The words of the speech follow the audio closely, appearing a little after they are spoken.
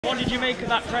What did you make of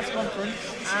that press conference,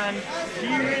 and do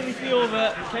you really feel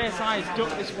that KSI has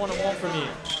ducked this one-on-one from you?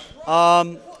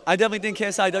 I definitely think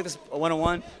KSI ducked this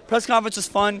one-on-one. Press conference was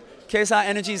fun. KSI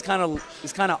energy is kind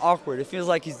of awkward. It feels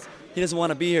like he doesn't want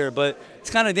to be here, but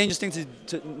it's kind of a dangerous thing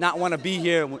to not want to be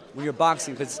here when you're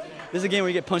boxing, because this is a game where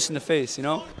you get punched in the face, you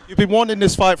know? You've been wanting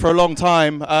this fight for a long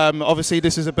time. Obviously,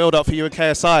 this is a build-up for you and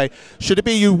KSI. Should it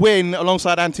be you win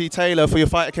alongside Anthony Taylor for your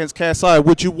fight against KSI,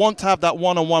 would you want to have that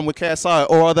one-on-one with KSI,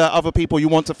 or are there other people you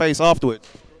want to face afterwards?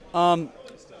 I'm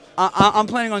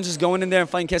planning on just going in there and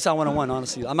fighting KSI one-on-one,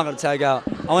 honestly. I'm not going to tag out.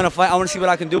 I want to fight. I want to see what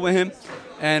I can do with him.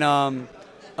 And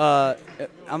I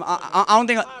don't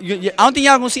think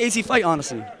y'all gonna see AC fight,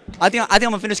 honestly. I think I'm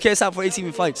gonna finish KSI before AC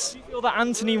even fights. Do you feel that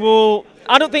Anthony will?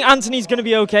 I don't think Anthony's gonna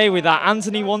be okay with that.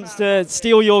 Anthony wants to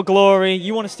steal your glory.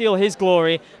 You want to steal his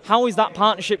glory. How is that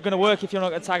partnership gonna work if you're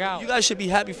not gonna tag out? You guys should be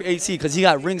happy for AC because he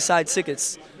got ringside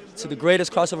tickets to the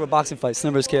greatest crossover boxing fight,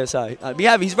 Slim vs. KSI. Be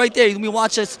happy. He's right there. He's gonna be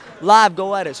watching us live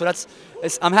go at it. So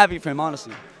I'm happy for him,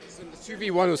 honestly. The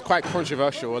 2v1 was quite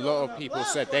controversial. A lot of people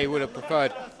said they would have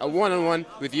preferred a one-on-one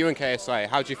with you and KSI.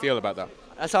 How do you feel about that?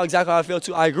 That's exactly how I feel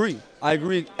too. I agree.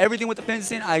 Everything with the fans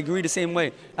saying, I agree the same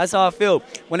way. That's how I feel.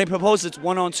 When they proposed it's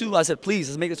 1-on-2, I said, please,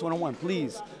 let's make this 1-on-1,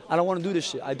 please. I don't want to do this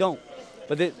shit. I don't.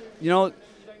 But you know,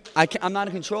 I'm not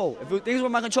in control. If things were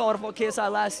in my control, I would have fought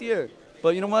KSI last year.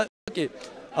 But you know what? Fuck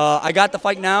it. I got the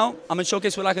fight now. I'm gonna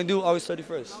showcase what I can do August 31st.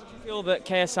 Do you feel that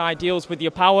KSI deals with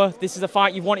your power? This is a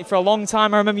fight you've wanted for a long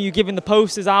time. I remember you giving the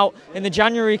posters out in the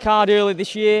January card earlier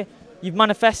this year. You've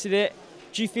manifested it.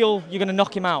 Do you feel you're gonna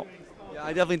knock him out? Yeah,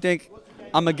 I definitely think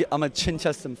I'm gonna chin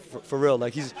test him for real.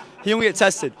 Like he don't get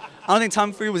tested. I don't think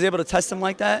Tom Fury was able to test him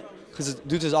like that because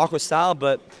due to his awkward style.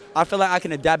 But I feel like I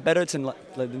can adapt better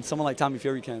than someone like Tommy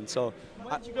Fury can. So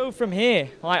where do you go from here?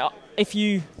 Like if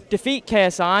you defeat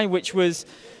KSI, which was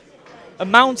a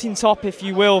mountaintop, if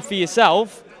you will, for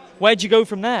yourself, where'd you go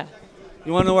from there?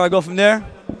 You want to know where I go from there?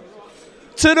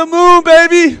 To the moon,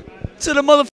 baby! To the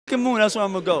motherfucking moon, that's where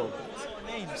I'm going to go.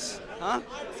 Names? Huh?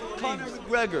 Conor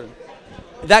Mcgregor.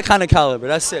 That kind of caliber,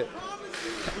 that's it.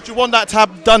 Would you want that to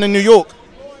have done in New York?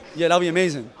 Yeah, that'll be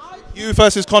amazing. You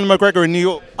versus Conor McGregor in New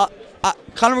York?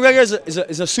 Conor McGregor is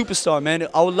a superstar, man.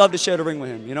 I would love to share the ring with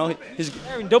him, you know? He's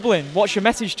there in Dublin. What's your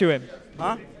message to him?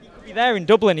 Huh? He could be there in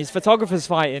Dublin. His photographer's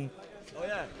fighting. Oh,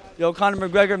 yeah. Yo, Conor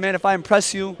McGregor, man, if I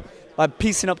impress you by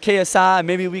piecing up KSI,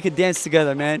 maybe we could dance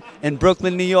together, man. In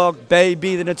Brooklyn, New York,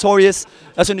 baby, the Notorious.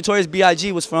 That's where Notorious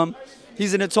B.I.G. was from.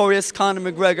 He's the Notorious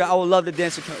Conor McGregor. I would love to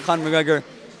dance with Conor McGregor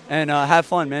and have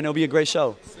fun, man. It'll be a great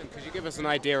show. Could you give us an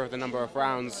idea of the number of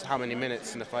rounds, how many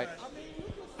minutes in the fight?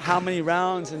 How many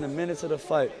rounds and the minutes of the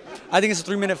fight? I think it's a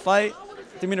 3-minute fight,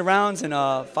 3-minute rounds and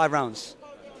 5 rounds.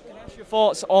 What's your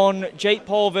thoughts on Jake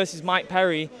Paul versus Mike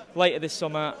Perry later this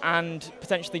summer, and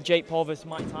potentially Jake Paul versus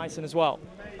Mike Tyson as well?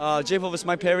 Jake Paul versus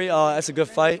Mike Perry, that's a good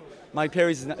fight. Mike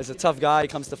Perry is a tough guy. He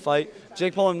comes to fight.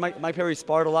 Jake Paul and Mike Perry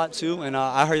sparred a lot too, and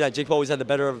I heard that Jake Paul always had the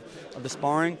better of the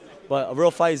sparring, but a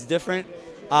real fight is different.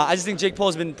 I just think Jake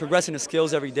Paul's been progressing his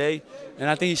skills every day, and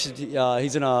I think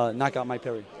he's gonna knock out Mike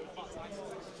Perry.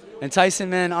 And Tyson,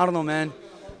 man, I don't know, man.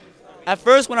 At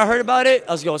first, when I heard about it,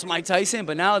 I was like, yo, it's Mike Tyson.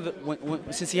 But now,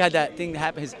 since he had that thing that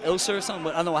happened, his ulcer or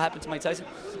something, I don't know what happened to Mike Tyson.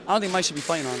 I don't think Mike should be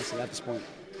fighting, honestly, at this point.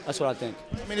 That's what I think.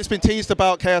 I mean, it's been teased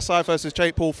about KSI versus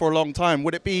Jake Paul for a long time.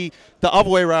 Would it be the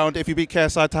other way around if you beat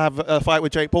KSI to have a fight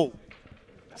with Jake Paul?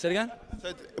 Say it again?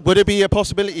 So would it be a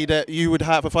possibility that you would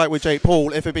have a fight with Jake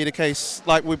Paul if it be the case,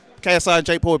 like with KSI and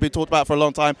Jake Paul have been talked about for a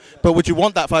long time, but would you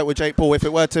want that fight with Jake Paul if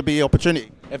it were to be an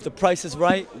opportunity? If the price is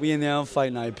right, we in there on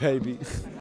fight night, baby.